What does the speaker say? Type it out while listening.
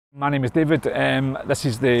My name is David. This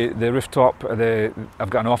is the rooftop. I've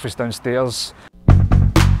got an office downstairs.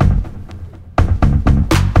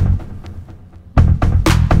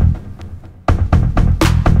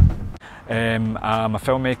 I'm a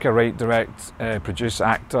filmmaker, write, direct, produce,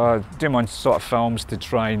 actor. Do my own sort of films to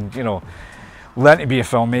try and, learn to be a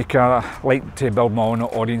filmmaker. I like to build my own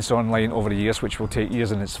audience online over the years, which will take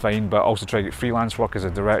years and it's fine, but also try to get freelance work as a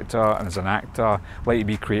director and as an actor. Like to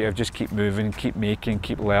be creative, just keep moving, keep making,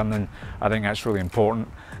 keep learning. I think that's really important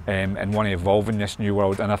and want to evolve in this new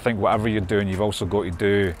world. And I think whatever you're doing, you've also got to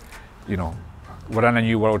do, we're in a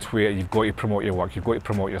new world where you've got to promote your work, you've got to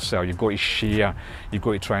promote yourself, you've got to share, you've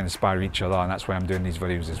got to try and inspire each other, and that's why I'm doing these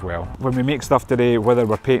videos as well. When we make stuff today, whether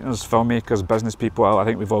we're painters, filmmakers, business people, I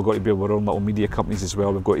think we've all got to build our own little media companies as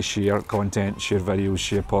well. We've got to share content, share videos,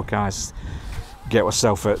 share podcasts, get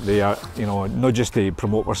ourselves out there, not just to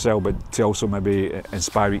promote ourselves, but to also maybe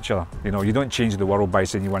inspire each other. You don't change the world by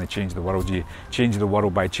saying you want to change the world, you change the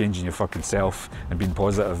world by changing your fucking self and being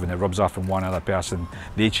positive, and it rubs off on one other person.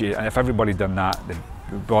 And if everybody done that, then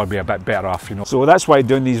we'd all be a bit better off, So that's why I'm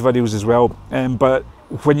doing these videos as well. But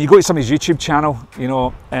when you go to somebody's YouTube channel,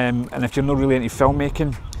 and if you're not really into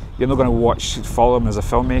filmmaking, you're not going to follow them as a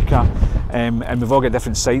filmmaker, and we've all got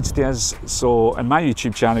different sides to us. So in my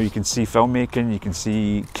YouTube channel, you can see filmmaking, you can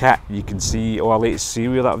see kit, you can see our latest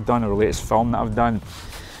serial that I've done, or latest film that I've done.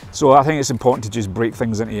 So I think it's important to just break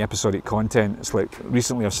things into episodic content. It's like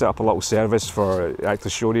recently I've set up a little service for actor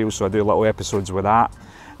showreels, so I do little episodes with that.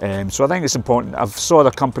 So I think it's important. I've saw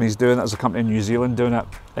other companies doing it. There's a company in New Zealand doing it.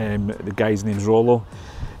 The guy's name's Rollo.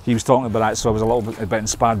 He was talking about that, so I was a little bit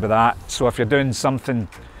inspired by that. So if you're doing something,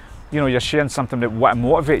 you're sharing something about what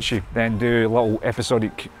motivates you, then do little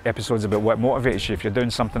episodic episodes about what motivates you. If you're doing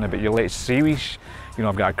something about your latest series,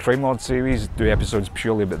 I've got a Crime Lord series, do episodes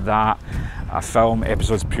purely about that. A film,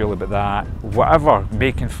 episodes purely about that. Whatever,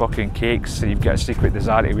 making fucking cakes, so you've got a secret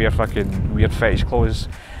desire to wear fucking weird fetish clothes.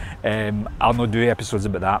 I'll not do episodes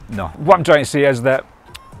about that, no. What I'm trying to say is that,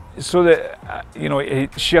 so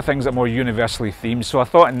that, share things that are more universally themed. So I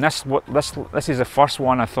thought in this is the first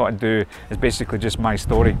one I thought I'd do, is basically just my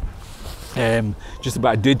story. Just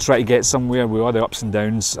about a dude trying to get somewhere with all the ups and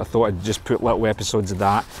downs. I thought I'd just put little episodes of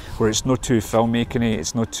that, where it's not too filmmaking-y,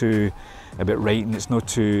 it's not too about writing, it's not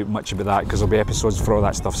too much about that, because there'll be episodes for all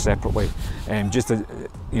that stuff separately. Just to,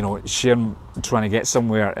 sharing, trying to get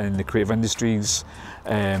somewhere in the creative industries,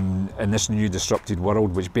 in this new disrupted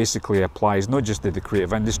world, which basically applies not just to the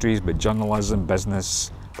creative industries, but journalism,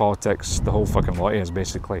 business, politics, the whole fucking lot is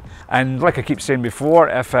basically. And like I keep saying before,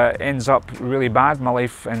 if it ends up really bad, my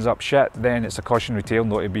life ends up shit, then it's a cautionary tale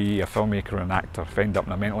not to be a filmmaker or an actor. If I end up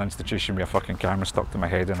in a mental institution with a fucking camera stuck to my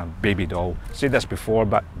head and a baby doll. I've said this before,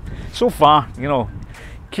 but so far,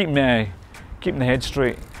 keeping the head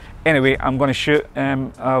straight. Anyway, I'm going to shoot.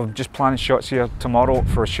 I've just planned shots here tomorrow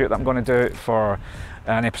for a shoot that I'm going to do for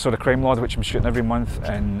an episode of Crime Lord, which I'm shooting every month,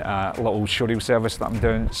 and a little showreel service that I'm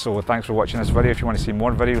doing. So thanks for watching this video. If you want to see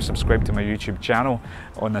more videos, subscribe to my YouTube channel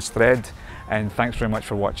on this thread, and thanks very much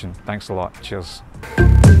for watching. Thanks a lot. Cheers.